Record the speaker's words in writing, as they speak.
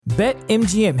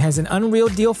BetMGM has an unreal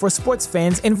deal for sports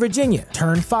fans in Virginia.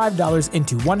 Turn $5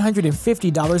 into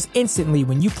 $150 instantly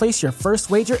when you place your first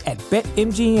wager at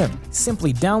BetMGM.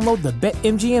 Simply download the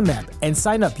BetMGM app and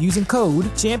sign up using code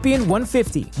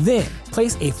Champion150. Then,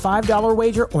 place a $5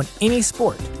 wager on any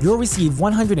sport. You'll receive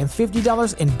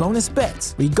 $150 in bonus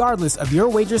bets, regardless of your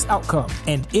wager's outcome.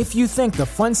 And if you think the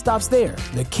fun stops there,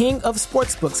 the King of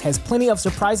Sportsbooks has plenty of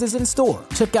surprises in store.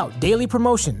 Check out daily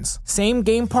promotions,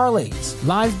 same-game parlays,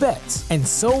 live bets, and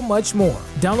so much more.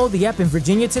 Download the app in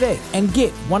Virginia today and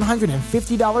get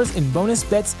 $150 in bonus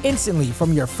bets instantly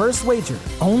from your first wager.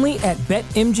 Only at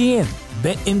BetMGM.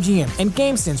 BetMGM and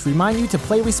GameSense remind you to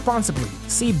play responsibly.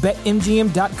 See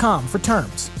BetMGM.com for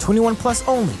terms. 21 plus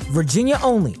only. Virginia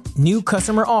only. New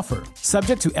customer offer.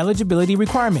 Subject to eligibility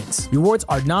requirements. Rewards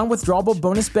are non-withdrawable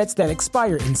bonus bets that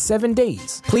expire in 7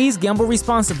 days. Please gamble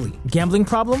responsibly. Gambling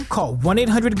problem? Call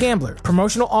 1-800-GAMBLER.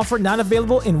 Promotional offer not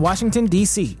available in Washington,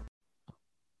 D.C.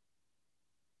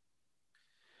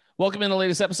 Welcome in the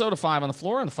latest episode of Five on the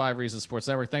Floor on the Five Reasons Sports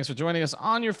Network. Thanks for joining us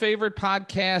on your favorite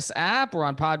podcast app. We're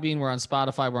on Podbean, we're on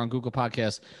Spotify, we're on Google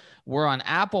Podcasts, we're on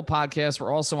Apple Podcasts.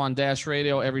 We're also on Dash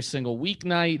Radio every single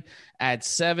weeknight at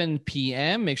 7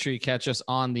 p.m. Make sure you catch us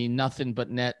on the Nothing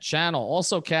But Net channel.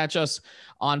 Also catch us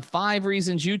on Five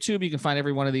Reasons YouTube. You can find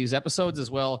every one of these episodes as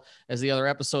well as the other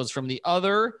episodes from the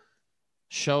other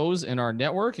shows in our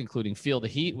network, including Feel the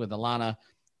Heat with Alana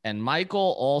and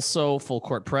Michael. Also, Full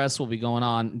Court Press will be going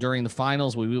on during the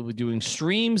finals. We will be doing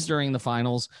streams during the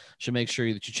finals. Should make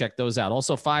sure that you check those out.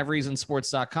 Also,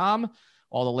 FiveReasonSports.com,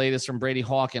 all the latest from Brady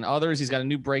Hawk and others. He's got a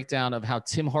new breakdown of how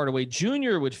Tim Hardaway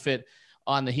Jr. would fit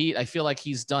on the Heat. I feel like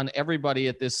he's done everybody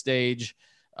at this stage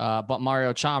but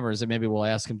Mario Chalmers, and maybe we'll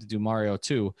ask him to do Mario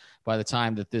too by the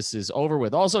time that this is over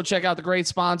with. Also, check out the great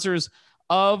sponsors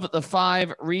of the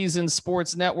Five Reasons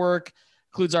Sports Network.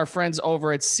 Includes our friends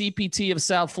over at CPT of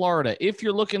South Florida. If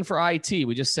you're looking for IT,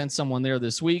 we just sent someone there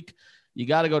this week. You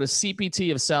got to go to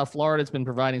CPT of South Florida. It's been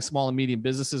providing small and medium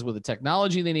businesses with the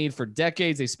technology they need for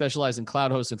decades. They specialize in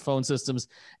cloud-hosted phone systems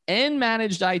and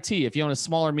managed IT. If you own a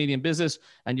small or medium business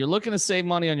and you're looking to save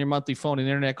money on your monthly phone and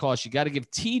internet costs, you got to give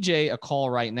TJ a call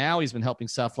right now. He's been helping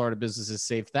South Florida businesses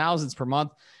save thousands per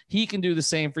month. He can do the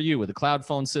same for you. With a cloud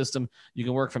phone system, you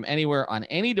can work from anywhere on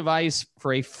any device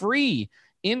for a free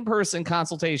in-person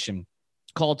consultation.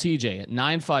 Call TJ at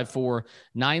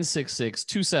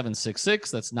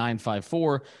 954-966-2766. That's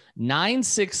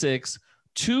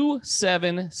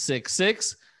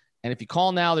 954-966-2766. And if you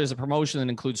call now, there's a promotion that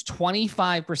includes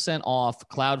 25% off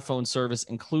cloud phone service,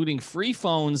 including free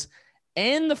phones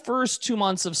and the first 2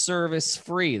 months of service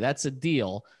free. That's a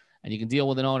deal. And you can deal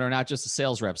with an owner, not just a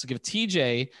sales rep. So give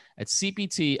TJ at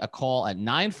CPT a call at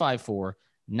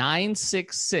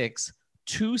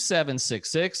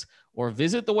 954-966-2766, or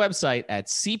visit the website at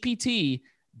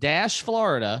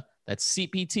CPT-Florida. That's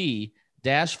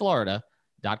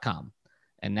CPT-Florida.com.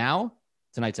 And now,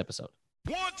 tonight's episode.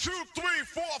 1, 2, 3,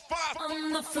 4, 5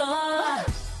 on the floor.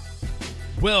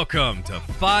 Welcome to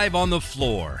Five on the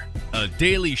Floor, a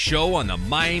daily show on the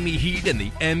Miami Heat and the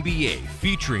NBA,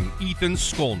 featuring Ethan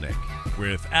Skolnick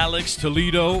with Alex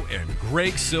Toledo and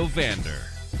Greg Sylvander,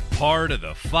 part of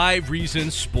the Five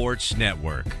Reasons Sports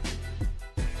Network.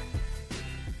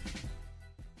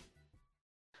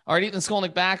 All right, Ethan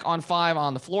Skolnick back on Five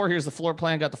on the Floor. Here's the floor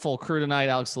plan. Got the full crew tonight.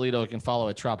 Alex Toledo, you can follow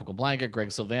at Tropical Blanket. Greg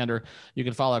Sylvander, you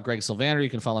can follow at Greg Sylvander. You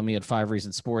can follow me at Five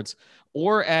Reasons Sports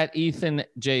or at Ethan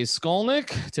J.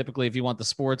 Skolnick. Typically, if you want the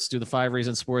sports, do the Five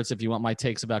Reasons Sports. If you want my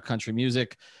takes about country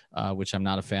music, which I'm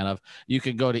not a fan of, you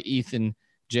can go to Ethan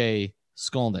J.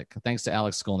 Skolnick. Thanks to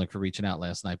Alex Skolnick for reaching out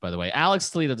last night, by the way.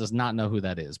 Alex Toledo does not know who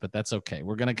that is, but that's okay.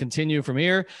 We're going to continue from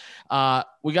here.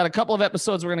 We got a couple of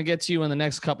episodes we're going to get to you in the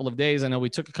next couple of days. I know we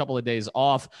took a couple of days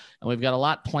off, and we've got a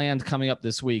lot planned coming up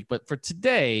this week. But for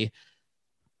today,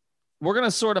 we're going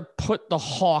to sort of put the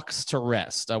Hawks to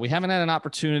rest. We haven't had an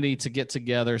opportunity to get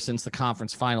together since the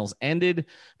conference finals ended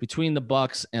between the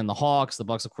Bucks and the Hawks. The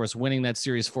Bucks, of course, winning that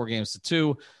series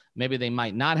 4-2. Maybe they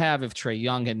might not have if Trae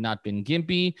Young had not been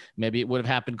gimpy. Maybe it would have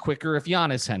happened quicker if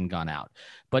Giannis hadn't gone out.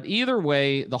 But either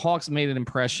way, the Hawks made an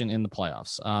impression in the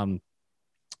playoffs.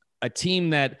 A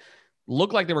team that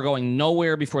looked like they were going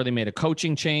nowhere before they made a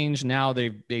coaching change. Now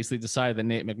they've basically decided that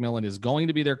Nate McMillan is going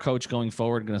to be their coach going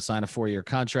forward, going to sign a 4-year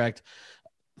contract.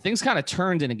 Things kind of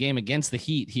turned in a game against the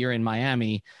Heat here in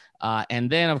Miami. And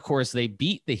then, of course, they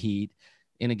beat the Heat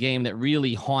in a game that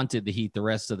really haunted the Heat the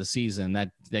rest of the season, that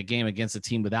game against a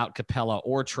team without Capella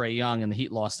or Trae Young, and the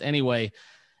Heat lost anyway.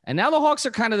 And now the Hawks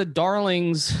are kind of the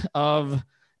darlings of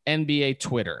NBA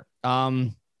Twitter.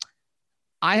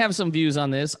 I have some views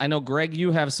on this. I know, Greg,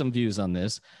 you have some views on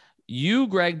this. You,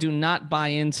 Greg, do not buy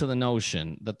into the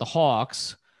notion that the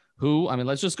Hawks, who, I mean,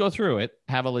 let's just go through it,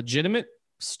 have a legitimate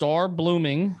star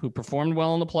blooming who performed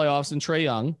well in the playoffs in Trae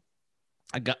Young,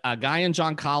 a guy in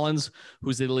John Collins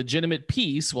who's a legitimate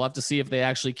piece. We'll have to see if they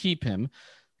actually keep him.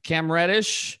 Cam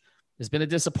Reddish has been a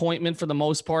disappointment for the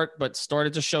most part, but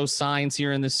started to show signs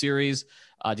here in this series.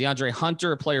 DeAndre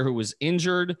Hunter, a player who was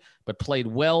injured but played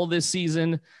well this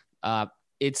season.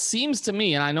 It seems to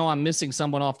me, and I know I'm missing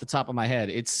someone off the top of my head,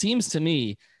 it seems to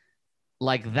me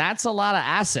like that's a lot of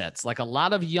assets, like a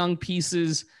lot of young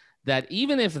pieces that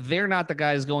even if they're not the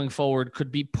guys going forward,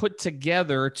 could be put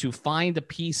together to find a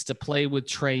piece to play with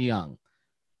Trae Young.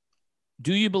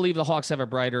 Do you believe the Hawks have a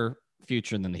brighter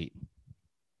future than the Heat?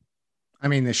 I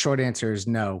mean, the short answer is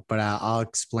no, but I'll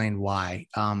explain why.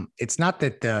 It's not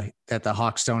that the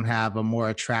Hawks don't have a more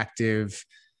attractive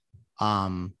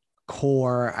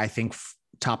core, I think,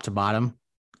 top to bottom.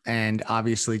 And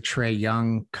obviously Trae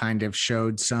Young kind of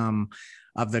showed some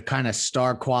of the kind of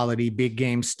star quality, big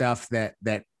game stuff that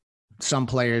some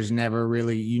players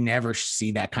you never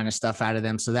see that kind of stuff out of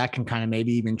them. So that can kind of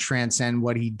maybe even transcend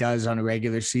what he does on a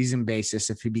regular season basis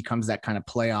if he becomes that kind of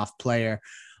playoff player.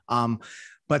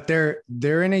 But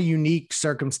they're in a unique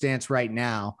circumstance right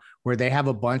now where they have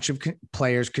a bunch of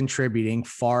players contributing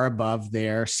far above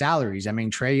their salaries. I mean,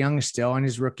 Trae Young is still on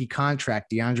his rookie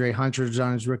contract. DeAndre Hunter is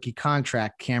on his rookie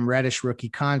contract. Cam Reddish, rookie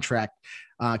contract.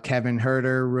 Kevin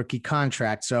Huerter, rookie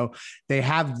contract. So they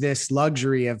have this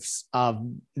luxury of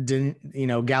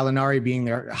Gallinari being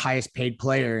their highest paid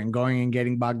player and going and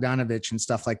getting Bogdanovich and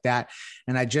stuff like that.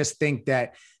 And I just think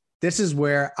that this is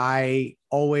where I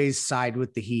always side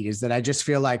with the Heat, is that I just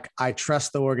feel like I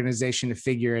trust the organization to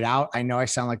figure it out. I know I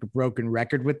sound like a broken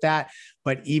record with that,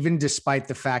 but even despite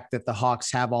the fact that the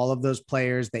Hawks have all of those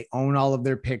players, they own all of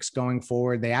their picks going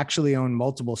forward. They actually own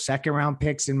multiple second round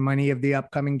picks in many of the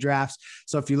upcoming drafts.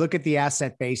 So if you look at the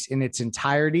asset base in its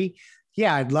entirety,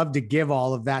 yeah, I'd love to give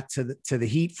all of that to the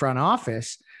Heat front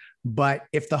office. But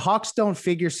if the Hawks don't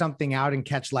figure something out and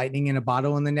catch lightning in a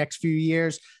bottle in the next few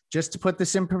years, just to put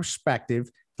this in perspective,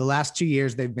 the last 2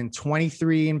 years, they've been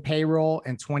 23 in payroll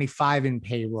and 25 in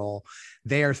payroll.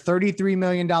 They are $33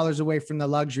 million away from the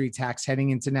luxury tax heading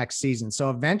into next season. So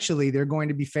eventually they're going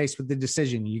to be faced with the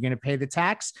decision. You're going to pay the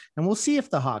tax, and we'll see if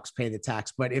the Hawks pay the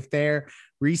tax. But if their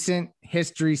recent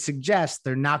history suggests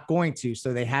they're not going to,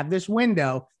 so they have this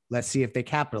window, let's see if they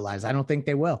capitalize. I don't think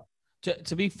they will.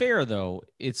 To be fair, though,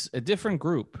 it's a different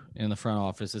group in the front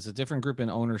office. It's a different group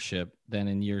in ownership than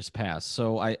in years past.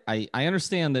 So I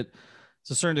understand that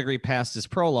to a certain degree past is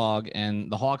prologue,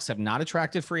 and the Hawks have not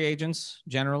attracted free agents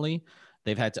generally.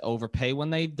 They've had to overpay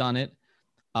when they've done it.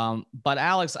 But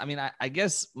Alex, I mean, I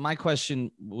guess my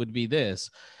question would be this.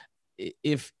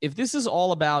 If this is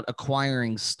all about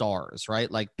acquiring stars, right?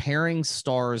 Like pairing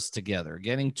stars together,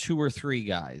 getting 2 or 3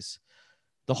 guys,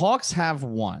 the Hawks have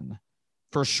one.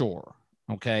 For sure.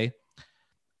 Okay.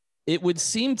 It would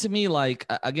seem to me like,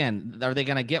 again, are they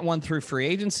going to get one through free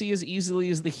agency as easily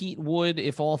as the Heat would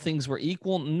if all things were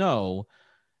equal? No.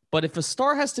 But if a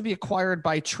star has to be acquired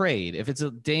by trade, if it's a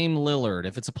Dame Lillard,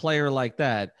 if it's a player like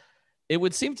that, it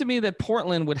would seem to me that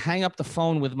Portland would hang up the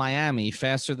phone with Miami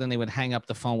faster than they would hang up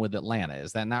the phone with Atlanta.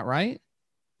 Is that not right?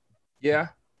 Yeah.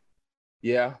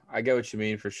 Yeah. I get what you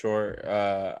mean for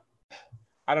sure.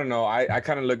 I don't know. I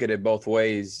kind of look at it both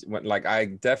ways. I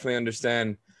definitely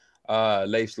understand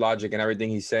Leif's logic and everything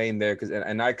he's saying there,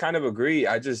 and I kind of agree.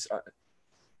 I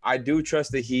do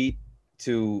trust the Heat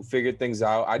to figure things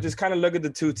out. I just kind of look at the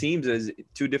two teams as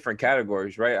two different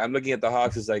categories, right? I'm looking at the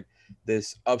Hawks as like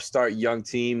this upstart young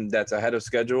team that's ahead of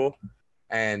schedule,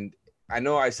 and I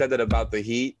know I said that about the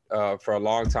Heat for a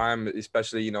long time,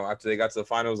 especially after they got to the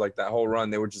finals, like that whole run,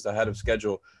 they were just ahead of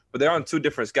schedule. But they're on two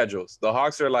different schedules. The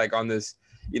Hawks are like on this.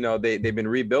 They've been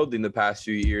rebuilding the past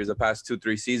few years, the past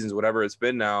 2-3 seasons, whatever it's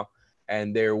been now,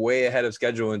 and they're way ahead of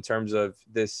schedule in terms of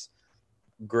this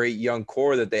great young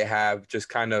core that they have, just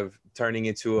kind of turning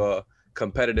into a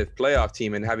competitive playoff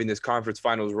team and having this conference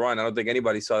finals run. I don't think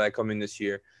anybody saw that coming this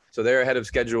year. So they're ahead of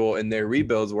schedule in their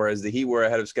rebuilds, whereas the Heat were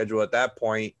ahead of schedule at that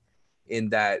point in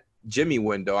that Jimmy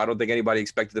window. I don't think anybody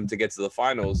expected them to get to the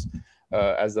finals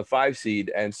as the 5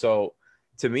 seed. And so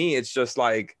to me, it's just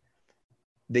like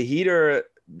the Heat are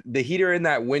in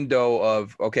that window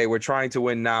of, okay, we're trying to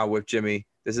win now with Jimmy.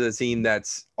 This is a team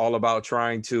that's all about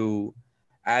trying to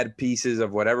add pieces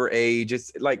of whatever age.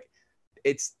 It's like,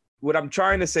 it's what I'm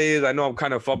trying to say is, I know I'm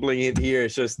kind of fumbling it here.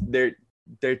 It's just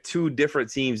they're two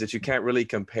different teams that you can't really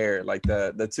compare. Like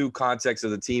the two contexts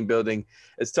of the team building,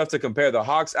 it's tough to compare. The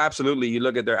Hawks, absolutely, you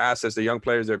look at their assets, their young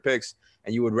players, their picks,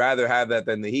 and you would rather have that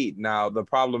than the Heat. Now, the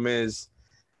problem is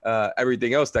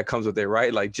everything else that comes with it,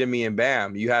 right? Like Jimmy and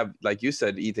Bam, you have, like you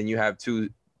said, Ethan, you have two,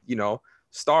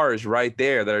 stars right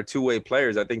there that are two-way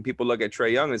players. I think people look at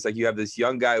Trae Young, it's like you have this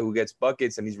young guy who gets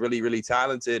buckets and he's really, really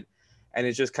talented, and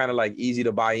it's just kind of like easy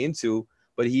to buy into,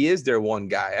 but he is their one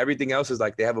guy. Everything else is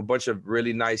like they have a bunch of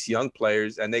really nice young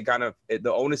players, and they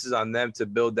the onus is on them to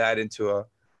build that into a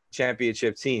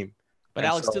championship team. But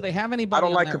and Alex, so, do they have anybody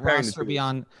on that roster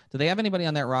beyond? Do they have anybody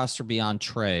on that roster beyond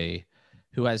Trae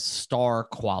who has star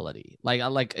quality?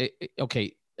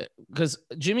 Okay, because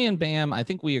Jimmy and Bam, I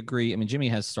think we agree. I mean, Jimmy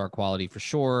has star quality for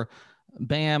sure.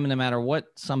 Bam, no matter what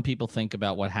some people think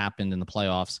about what happened in the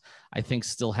playoffs, I think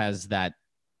still has that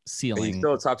ceiling. He's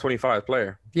still a top 25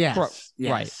 player. Yes.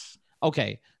 Right.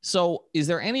 Okay. So is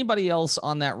there anybody else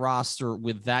on that roster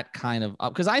with that kind of,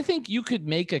 because I think you could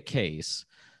make a case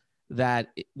that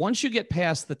once you get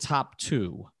past the top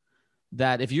two,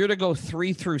 that if you're to go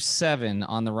 3 through 7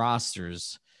 on the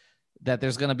rosters, that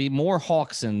there's going to be more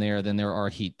Hawks in there than there are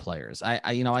Heat players. I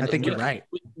think you're right.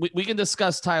 We can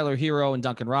discuss Tyler Hero and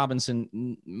Duncan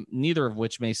Robinson, neither of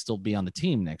which may still be on the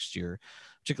team next year,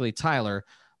 particularly Tyler.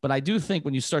 But I do think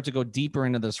when you start to go deeper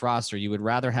into this roster, you would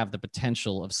rather have the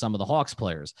potential of some of the Hawks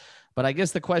players. But I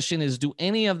guess the question is, do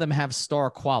any of them have star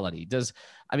quality?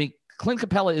 Clint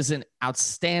Capella is an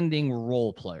outstanding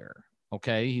role player.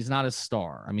 Okay. He's not a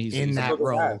star. I mean, he's that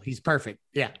role. He's perfect.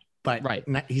 Yeah. But right.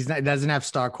 Doesn't have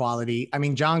star quality. I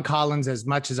mean, John Collins, as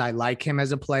much as I like him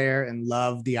as a player and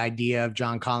love the idea of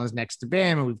John Collins next to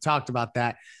Bam, and we've talked about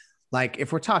that, like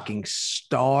if we're talking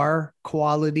star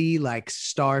quality, like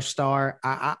star,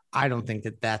 I don't think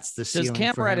that's the ceiling. Does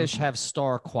Cam Reddish have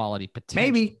star quality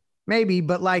potential? Maybe,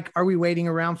 but like, are we waiting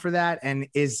around for that? And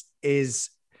is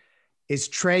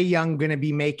Trae Young going to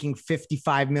be making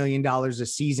 $55 million a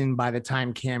season by the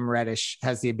time Cam Reddish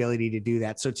has the ability to do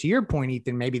that? So to your point,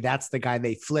 Ethan, maybe that's the guy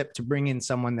they flip to bring in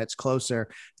someone that's closer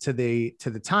to the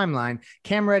timeline.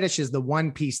 Cam Reddish is the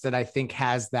one piece that I think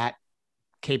has that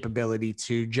capability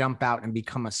to jump out and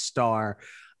become a star.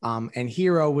 And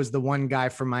Hero was the one guy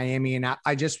from Miami. And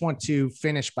I just want to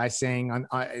finish by saying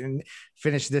and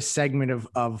finish this segment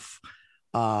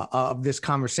of this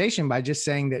conversation by just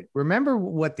saying that remember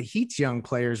what the Heat's young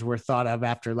players were thought of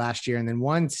after last year, and then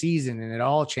one season and it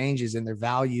all changes and their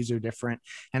values are different.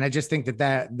 And I just think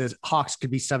that the Hawks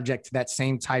could be subject to that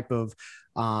same type of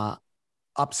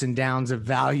ups and downs of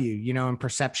value, and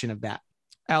perception of that.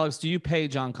 Alex, do you pay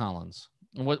John Collins?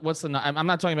 What's the, I'm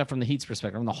not talking about from the Heat's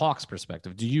perspective, from the Hawks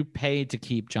perspective. Do you pay to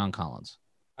keep John Collins?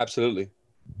 Absolutely.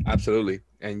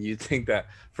 And you think that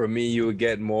for me, you would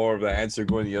get more of the answer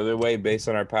going the other way based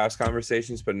on our past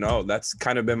conversations, but no, that's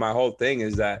kind of been my whole thing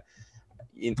is that,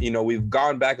 we've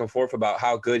gone back and forth about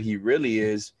how good he really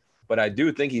is, but I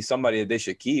do think he's somebody that they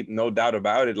should keep, no doubt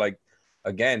about it. Like,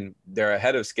 again, they're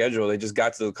ahead of schedule. They just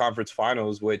got to the conference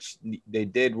finals, which they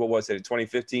did, what was it, in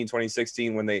 2015,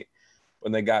 2016, when they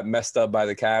got messed up by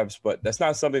the Cavs, but that's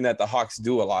not something that the Hawks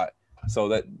do a lot. So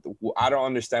that I don't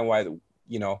understand why,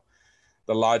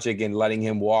 the logic in letting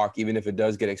him walk, even if it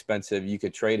does get expensive, you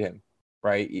could trade him,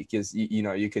 right? Because,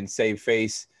 you can save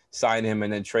face, sign him,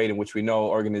 and then trade him, which we know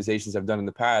organizations have done in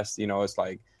the past. It's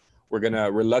like, we're going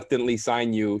to reluctantly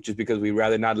sign you just because we'd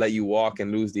rather not let you walk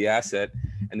and lose the asset,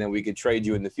 and then we could trade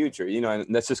you in the future,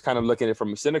 and that's just kind of looking at it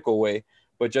from a cynical way.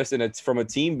 But just from a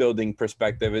team building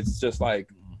perspective, it's just like,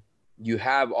 you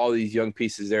have all these young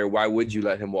pieces there. Why would you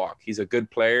let him walk? He's a good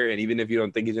player. And even if you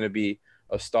don't think he's going to be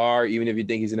a star, even if you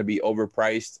think he's going to be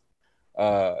overpriced,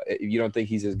 if you don't think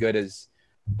he's as good as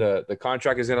the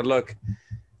contract is going to look,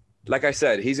 like I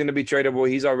said, he's going to be tradable.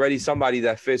 He's already somebody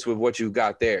that fits with what you've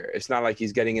got there. It's not like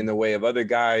he's getting in the way of other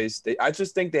guys. I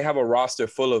just think they have a roster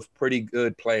full of pretty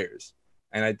good players.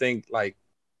 And I think, like,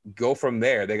 go from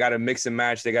there. They got to mix and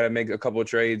match. They got to make a couple of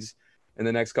trades in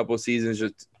the next couple of seasons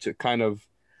just to kind of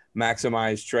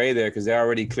maximize Trae there, because they're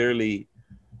already clearly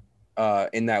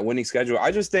in that winning schedule. I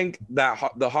just think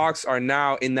that the Hawks are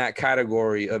now in that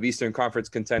category of Eastern Conference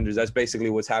contenders. That's basically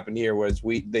what's happened here, was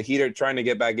the Heat are trying to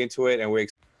get back into it, and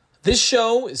This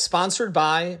show is sponsored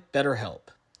by BetterHelp.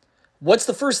 What's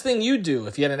the first thing you do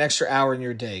if you had an extra hour in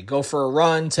your day? Go for a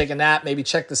run, take a nap, maybe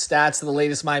check the stats of the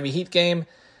latest Miami Heat game?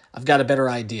 I've got a better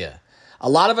idea. A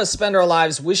lot of us spend our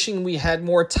lives wishing we had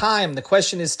more time. The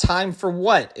question is, time for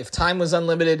what? If time was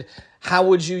unlimited, how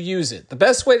would you use it? The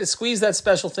best way to squeeze that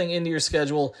special thing into your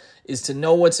schedule is to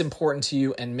know what's important to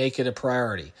you and make it a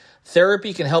priority.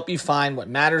 Therapy can help you find what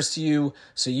matters to you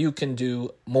so you can do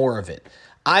more of it.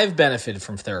 I've benefited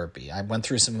from therapy. I went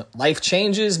through some life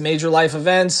changes, major life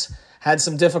events, had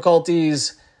some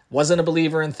difficulties. Wasn't a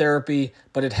believer in therapy,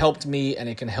 but it helped me and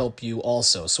it can help you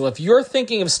also. So if you're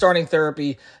thinking of starting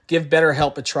therapy, give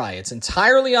BetterHelp a try. It's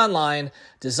entirely online,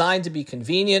 designed to be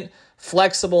convenient,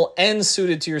 flexible, and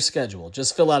suited to your schedule.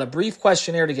 Just fill out a brief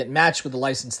questionnaire to get matched with a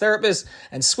licensed therapist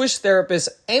and switch therapists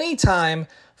anytime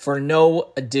for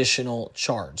no additional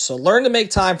charge. So learn to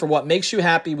make time for what makes you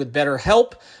happy with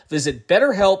BetterHelp. Visit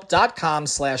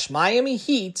BetterHelp.com/Miami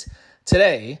Heat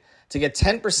today to get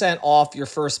 10% off your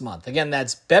first month. Again,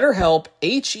 that's BetterHelp,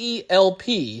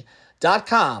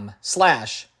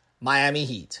 HELP.com/Miami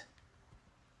Heat.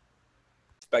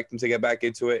 Expect them to get back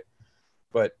into it,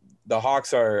 but the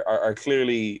Hawks are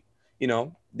clearly,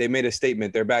 they made a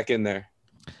statement. They're back in there.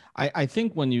 I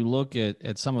think when you look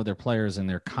at some of their players and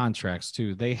their contracts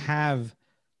too, they have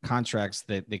contracts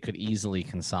that they could easily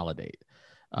consolidate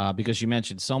because you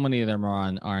mentioned so many of them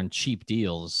are on cheap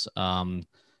deals. I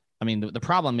mean, the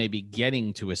problem may be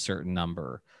getting to a certain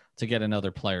number to get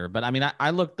another player. But I mean, I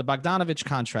look, the Bogdanovich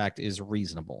contract is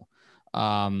reasonable.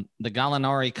 The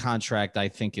Gallinari contract, I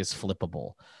think, is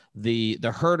flippable. The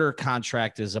Herter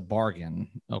contract is a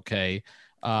bargain. Okay.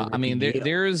 I mean,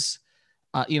 there's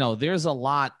a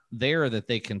lot there that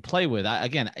they can play with.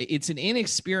 Again, it's an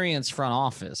inexperienced front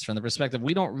office from the perspective.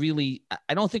 I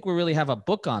don't think we really have a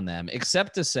book on them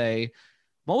except to say,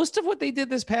 most of what they did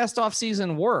this past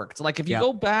offseason worked. Like if you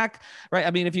go back, right?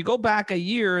 I mean, if you go back a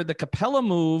year, the Capella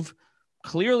move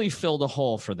clearly filled a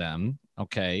hole for them.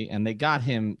 Okay. And they got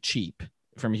him cheap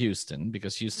from Houston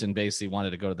because Houston basically wanted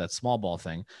to go to that small ball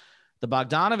thing. The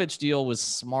Bogdanovich deal was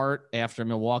smart after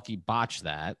Milwaukee botched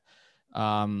that.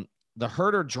 The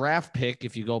Herter draft pick,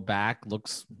 if you go back,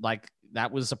 looks like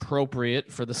that was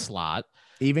appropriate for the slot.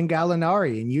 Even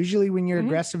Gallinari. And usually when you're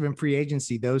aggressive in free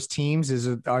agency, those teams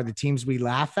are the teams we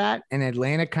laugh at. And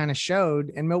Atlanta kind of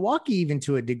showed, and Milwaukee even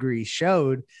to a degree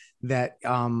showed that,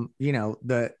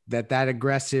 that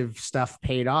aggressive stuff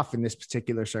paid off in this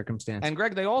particular circumstance. And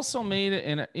Greg, they also made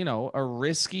it in a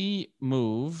risky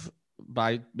move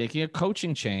by making a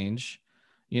coaching change,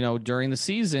 during the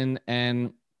season.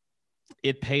 And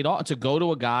it paid off to go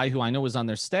to a guy who I know was on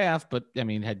their staff, but I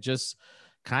mean, had just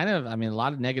a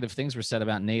lot of negative things were said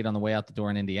about Nate on the way out the door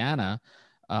in Indiana.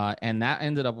 And that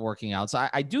ended up working out. So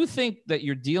I do think that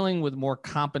you're dealing with more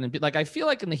competent, like I feel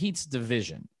like in the Heat's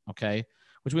division, okay,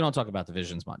 which we don't talk about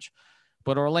divisions much,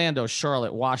 but Orlando,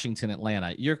 Charlotte, Washington,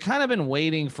 Atlanta, you're kind of been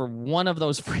waiting for one of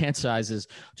those franchises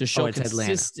to show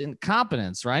consistent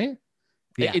competence, right?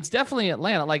 Yeah. It's definitely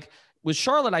Atlanta. Like with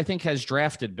Charlotte, I think has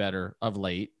drafted better of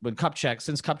late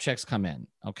since Kupchak's come in.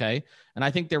 Okay. And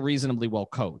I think they're reasonably well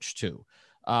coached too.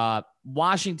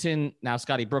 Washington, now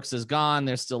Scotty Brooks is gone.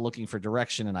 They're still looking for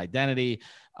direction and identity.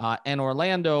 And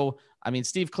Orlando, I mean,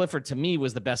 Steve Clifford to me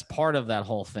was the best part of that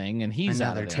whole thing. And he's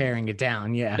out there. Tearing it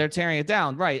down. Yeah. They're tearing it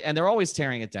down. Right. And they're always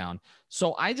tearing it down.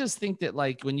 So I just think that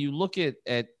like when you look you're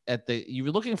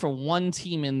looking for one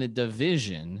team in the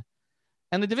division,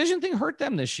 and the division thing hurt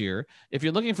them this year. If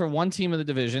you're looking for one team in the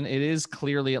division, it is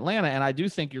clearly Atlanta. And I do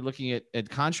think you're looking at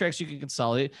contracts you can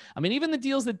consolidate. I mean, even the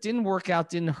deals that didn't work out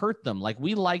didn't hurt them. Like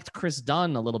we liked Chris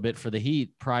Dunn a little bit for the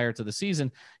Heat prior to the season.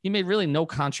 He made really no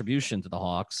contribution to the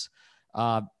Hawks.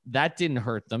 That didn't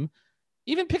hurt them.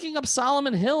 Even picking up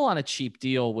Solomon Hill on a cheap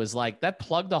deal was like that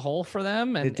plugged a hole for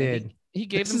them. And it did. And he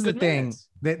gave them good minutes.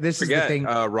 This is the thing.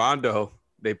 Rondo.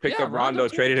 They picked up Rondo,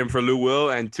 traded him for Lou Will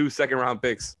and 2 second-round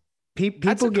picks.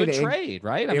 That's a good trade,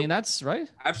 right? I mean, that's right.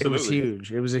 Absolutely. It was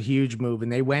huge. It was a huge move.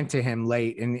 And they went to him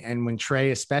late. And when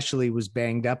Trey especially was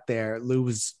banged up there, Lou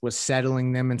was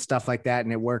settling them and stuff like that.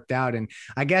 And it worked out. And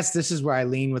I guess this is where I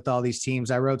lean with all these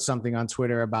teams. I wrote something on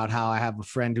Twitter about how I have a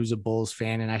friend who's a Bulls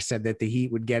fan. And I said that the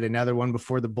Heat would get another one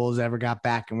before the Bulls ever got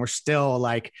back. And we're still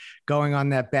like going on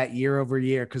that bet year over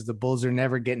year because the Bulls are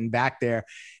never getting back there.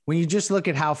 When you just look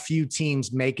at how few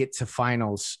teams make it to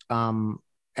finals,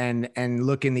 and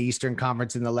look in the Eastern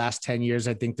Conference in the last 10 years,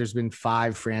 I think there's been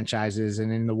 5 franchises,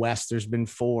 and in the West, there's been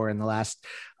 4 in the last,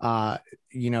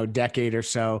 decade or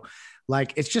so.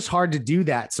 Like, it's just hard to do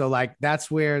that. So like, that's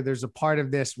where there's a part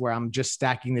of this where I'm just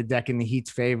stacking the deck in the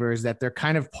Heat's favor, is that they're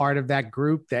kind of part of that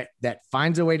group that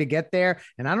finds a way to get there.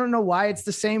 And I don't know why it's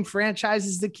the same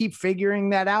franchises that keep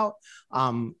figuring that out.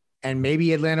 And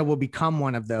maybe Atlanta will become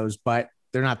one of those, but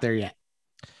they're not there yet.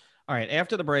 All right.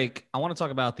 After the break, I want to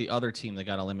talk about the other team that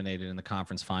got eliminated in the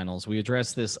conference finals. We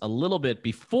addressed this a little bit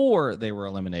before they were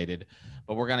eliminated,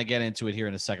 but we're going to get into it here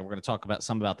in a second. We're going to talk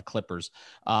about the Clippers.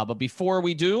 But before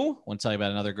we do, I want to tell you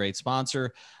about another great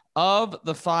sponsor of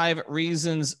the 5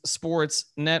 Reasons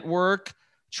Sports Network.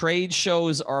 Trade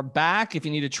shows are back. If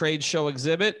you need a trade show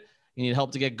exhibit, you need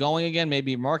help to get going again.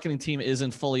 Maybe your marketing team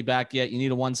isn't fully back yet. You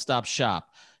need a one-stop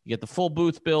shop. You get the full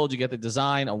booth build, you get the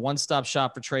design, a one-stop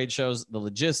shop for trade shows, the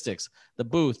logistics, the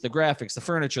booth, the graphics, the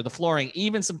furniture, the flooring,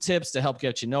 even some tips to help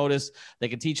get you noticed. They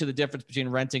can teach you the difference between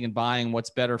renting and buying,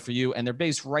 what's better for you. And they're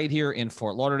based right here in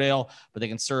Fort Lauderdale, but they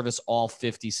can service all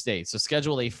 50 states. So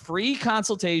schedule a free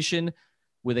consultation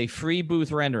with a free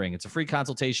booth rendering. It's a free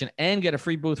consultation and get a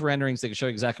free booth rendering so they can show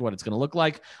you exactly what it's going to look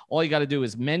like. All you got to do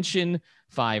is mention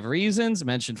 5 reasons.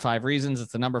 Mention 5 reasons.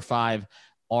 It's the number 5,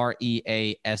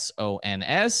 REASONS,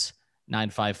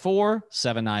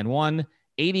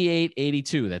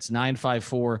 954-791-8882. That's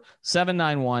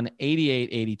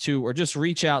 954-791-8882. Or just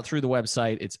reach out through the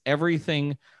website. It's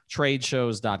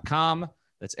everythingtradeshows.com.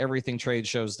 That's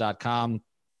everythingtradeshows.com.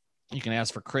 You can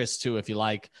ask for Chris too if you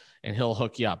like, and he'll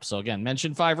hook you up. So again,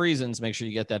 mention 5 reasons. Make sure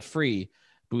you get that free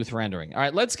booth rendering. All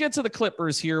right, let's get to the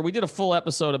Clippers here. We did a full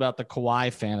episode about the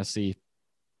Kawhi fantasy.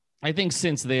 I think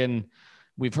since then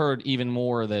we've heard even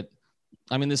more that,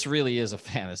 I mean, this really is a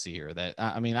fantasy here. That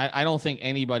I don't think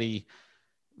anybody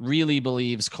really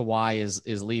believes Kawhi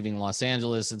is leaving Los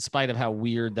Angeles, in spite of how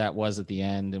weird that was at the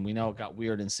end. And we know it got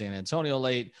weird in San Antonio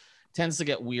late. Tends to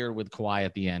get weird with Kawhi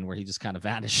at the end, where he just kind of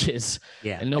vanishes.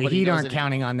 Yeah, and nobody the Heat aren't it.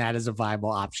 counting on that as a viable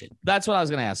option. That's what I was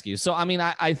going to ask you. So, I mean,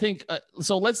 I think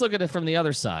so. Let's look at it from the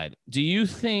other side. Do you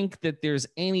think that there's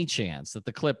any chance that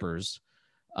the Clippers,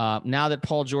 now that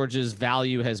Paul George's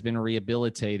value has been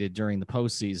rehabilitated during the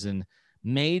postseason,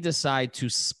 may decide to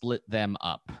split them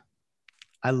up?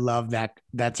 I love that.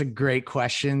 That's a great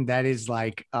question. That is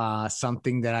like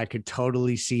something that I could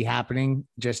totally see happening,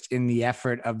 just in the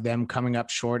effort of them coming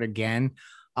up short again.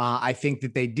 I think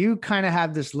that they do kind of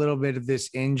have this little bit of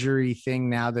this injury thing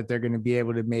now, that they're going to be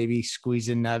able to maybe squeeze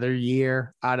another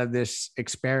year out of this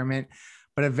experiment.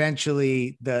 But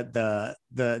eventually the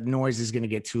noise is going to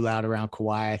get too loud around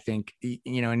Kawhi, I think,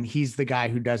 and he's the guy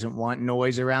who doesn't want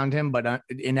noise around him, but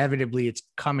inevitably it's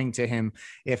coming to him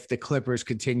if the Clippers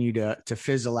continue to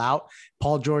fizzle out.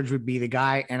 Paul George would be the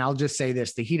guy. And I'll just say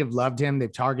this, the Heat have loved him.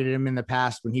 They've targeted him in the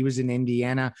past. When he was in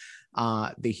Indiana,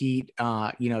 the Heat,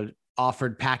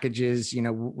 offered packages,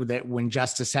 that when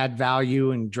Justice had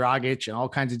value, and Dragic and all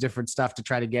kinds of different stuff to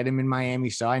try to get him in Miami.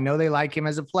 So I know they like him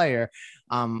as a player,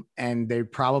 and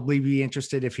they'd probably be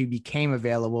interested if he became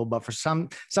available. But for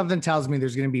something tells me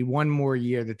there's going to be one more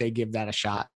year that they give that a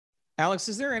shot. Alex,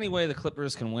 is there any way the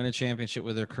Clippers can win a championship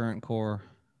with their current core?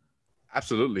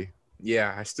 Absolutely.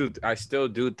 Yeah, I still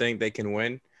do think they can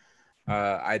win.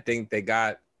 I think they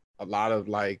got a lot of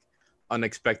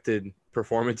unexpected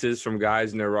performances from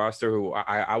guys in their roster who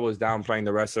I was downplaying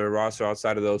the rest of the roster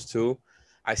outside of those two.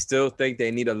 I still think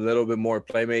they need a little bit more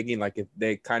playmaking. Like, if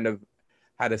they kind of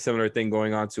had a similar thing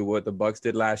going on to what the Bucks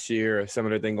did last year, a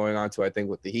similar thing going on to, I think,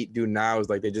 what the Heat do now, is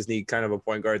they just need kind of a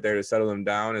point guard there to settle them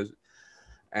down.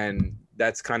 And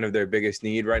that's kind of their biggest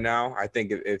need right now. I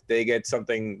think if they get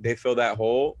something, they fill that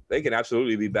hole, they can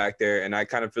absolutely be back there. And I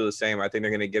kind of feel the same. I think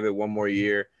they're going to give it one more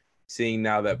year, seeing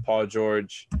now that Paul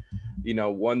George,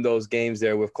 won those games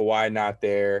there with Kawhi not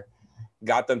there,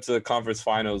 got them to the conference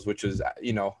finals, which is,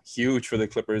 huge for the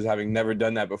Clippers, having never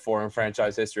done that before in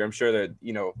franchise history. I'm sure that,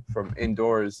 from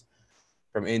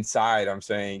inside, I'm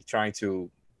saying, trying to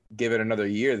give it another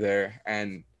year there.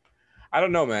 And I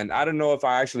don't know, man. I don't know if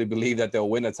I actually believe that they'll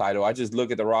win a title. I just look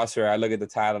at the roster, I look at the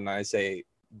title, and I say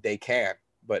they can.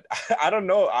 But I don't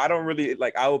know. I don't really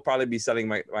I will probably be selling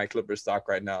my Clippers stock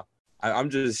right now.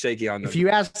 I'm just shaky on them. If you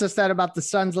asked us that about the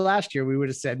Suns last year, we would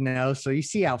have said no. So you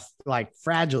see how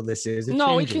fragile this is. It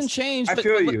can change. I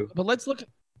feel you. But let's look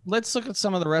at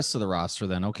some of the rest of the roster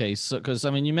then. Okay, so because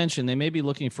you mentioned they may be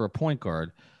looking for a point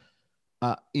guard.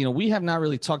 We have not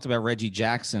really talked about Reggie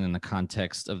Jackson in the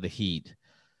context of the Heat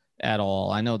at all.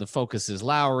 I know the focus is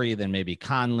Lowry, then maybe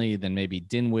Conley, then maybe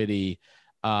Dinwiddie.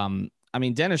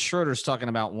 Dennis Schroeder's talking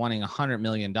about wanting $100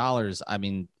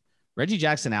 million. Reggie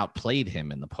Jackson outplayed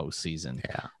him in the postseason.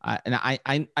 Yeah.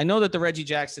 I know that the Reggie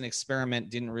Jackson experiment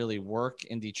didn't really work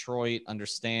in Detroit.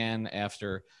 Understand,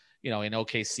 after, in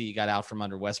OKC, he got out from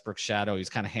under Westbrook's shadow. He was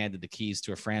kind of handed the keys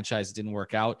to a franchise. It didn't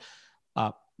work out.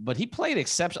 But he played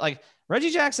exceptional. Reggie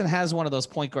Jackson has one of those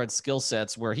point guard skill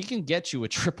sets where he can get you a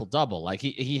triple double.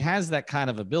 He has that kind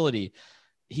of ability.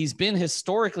 He's been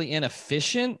historically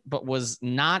inefficient, but was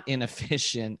not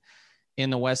inefficient in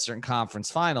the Western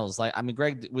Conference Finals.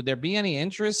 Greg, would there be any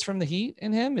interest from the Heat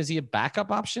in him? Is he a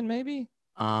backup option maybe?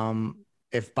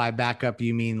 If by backup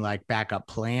you mean backup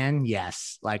plan,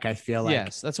 yes. I feel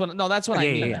yes, that's what I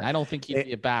mean. Yeah. I don't think he'd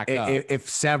be a backup. If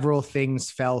several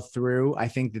things fell through, I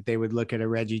think that they would look at a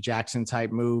Reggie Jackson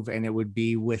type move, and it would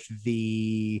be with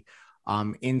the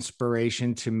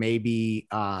inspiration to maybe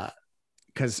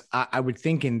because I would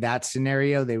think in that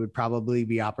scenario, they would probably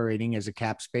be operating as a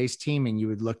cap space team, and you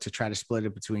would look to try to split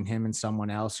it between him and someone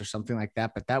else or something like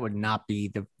that. But that would not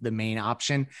be the main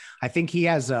option. I think he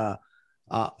has a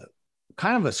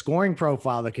kind of a scoring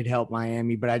profile that could help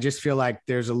Miami, but I just feel like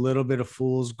there's a little bit of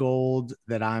fool's gold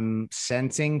that I'm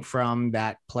sensing from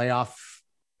that playoff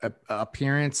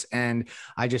appearance, and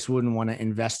I just wouldn't want to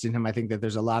invest in him. I think that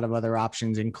there's a lot of other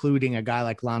options, including a guy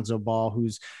like Lonzo Ball,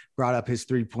 who's brought up his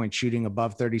 3-point shooting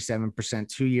above 37%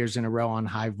 2 years in a row on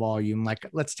high volume. Like,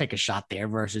 let's take a shot there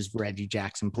versus Reggie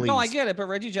Jackson, please. No, I get it, but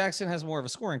Reggie Jackson has more of a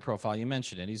scoring profile. You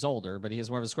mentioned it. He's older, but he has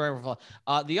more of a scoring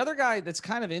profile. The other guy that's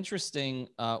kind of interesting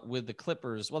with the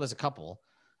Clippers, well, there's a couple.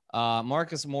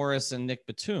 Marcus Morris and Nick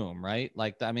Batum, right?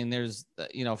 Like, I mean, there's,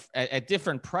 at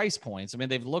different price points. I mean,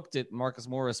 they've looked at Marcus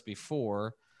Morris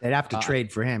before. They'd have to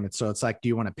trade for him. So it's like, do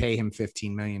you want to pay him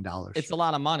 $15 million? It's a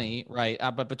lot of money, right?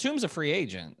 But Batum's a free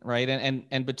agent, right?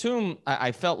 And Batum,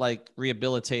 I felt like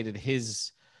rehabilitated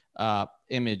his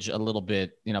image a little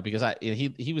bit, because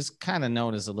he was kind of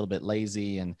known as a little bit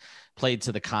lazy and played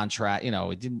to the contract. He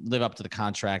didn't live up to the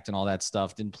contract and all that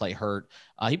stuff. Didn't play hurt.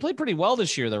 He played pretty well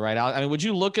this year, though, right? I mean, would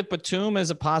you look at Batum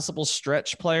as a possible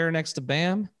stretch player next to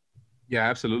Bam? Yeah,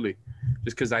 absolutely.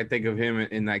 Just because I think of him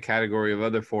in that category of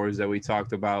other fours that we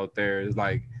talked about. There's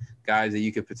like guys that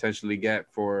you could potentially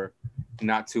get for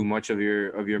not too much of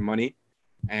your money,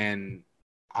 and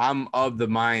I'm of the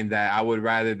mind that I would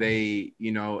rather they,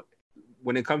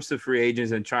 when it comes to free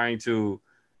agents and trying to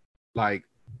like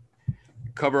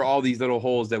cover all these little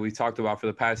holes that we've talked about for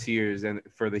the past years and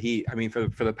for the Heat, I mean, for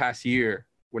the past year,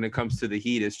 when it comes to the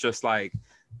Heat, it's just like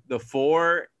the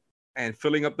four and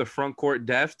filling up the front court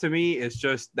depth. To me, it's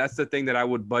just, that's the thing that I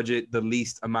would budget the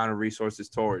least amount of resources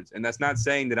towards. And that's not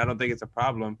saying that I don't think it's a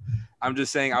problem. I'm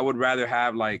just saying I would rather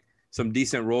have like some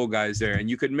decent role guys there, and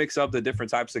you could mix up the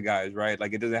different types of guys, right?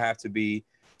 Like, it doesn't have to be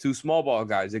two small ball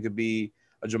guys. It could be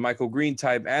a JaMychal Green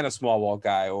type and a small ball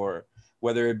guy, or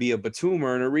whether it be a Batum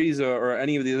or an Ariza or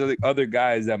any of the other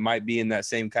guys that might be in that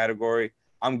same category.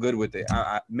 I'm good with it.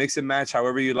 I mix and match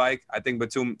however you like. I think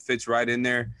Batum fits right in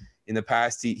there. In the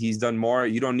past, he's done more.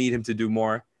 You don't need him to do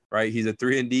more, right? He's a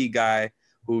 3-and-D guy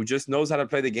who just knows how to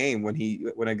play the game.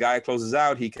 When a guy closes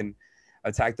out, he can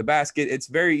attack the basket. It's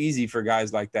very easy for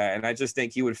guys like that, and I just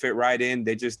think he would fit right in.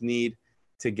 They just need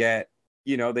to get,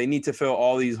 they need to fill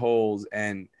all these holes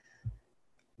and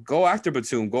go after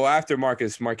Batum, go after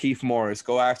Markieff Morris,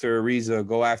 go after Ariza,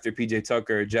 go after PJ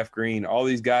Tucker, Jeff Green, all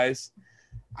these guys.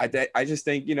 I just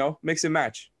think, mix and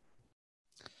match.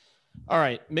 All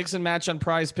right, mix and match on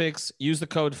Prize Picks. Use the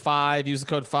code 5.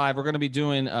 We're going to be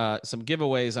doing some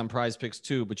giveaways on Prize Picks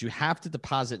too, but you have to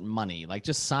deposit money. Like,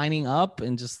 just signing up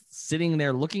and just sitting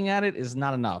there looking at it is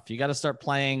not enough. You got to start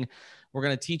playing. We're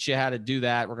going to teach you how to do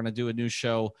that. We're going to do a new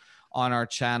show on our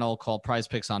channel called Prize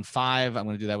Picks on 5. I'm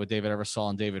going to do that with David Eversole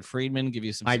and David Friedman. Give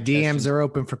you some My DMs are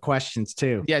open for questions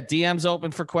too. Yeah, DMs open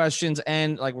for questions,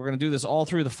 and like, we're going to do this all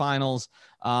through the finals.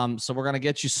 So we're going to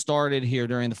get you started here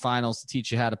during the finals to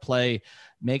teach you how to play.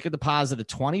 Make a deposit of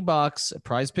 $20 at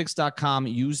prizepicks.com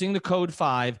using the code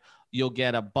 5. You'll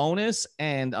get a bonus,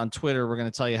 and on Twitter, we're going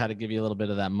to tell you how to give you a little bit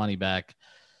of that money back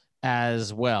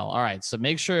as well. All right, so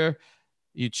make sure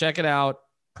you check it out.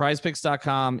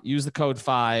 prizepicks.com. Use the code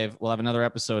 5. We'll have another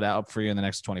episode out for you in the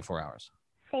next 24 hours.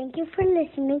 Thank you for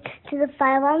listening to the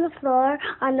 5 on the Floor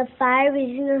on the 5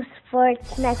 Regional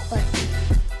Sports Network.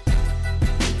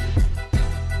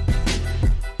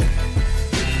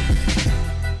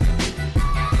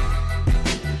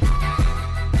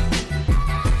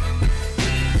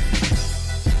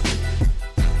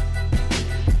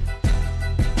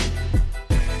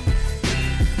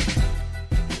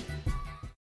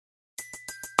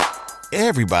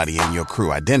 Everybody in your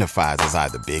crew identifies as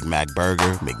either Big Mac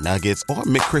Burger, McNuggets, or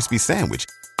McCrispy Sandwich.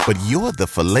 But you're the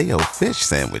Filet-O-Fish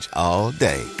Sandwich all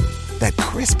day. That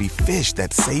crispy fish,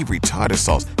 that savory tartar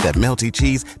sauce, that melty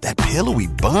cheese, that pillowy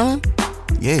bun.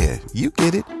 Yeah, you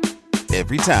get it.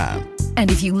 Every time.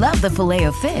 And if you love the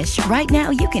Filet-O-Fish, right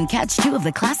now you can catch 2 of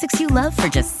the classics you love for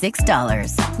just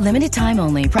 $6. Limited time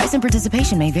only. Price and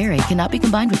participation may vary. Cannot be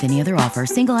combined with any other offer.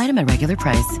 Single item at regular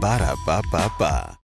price. Ba-da-ba-ba-ba.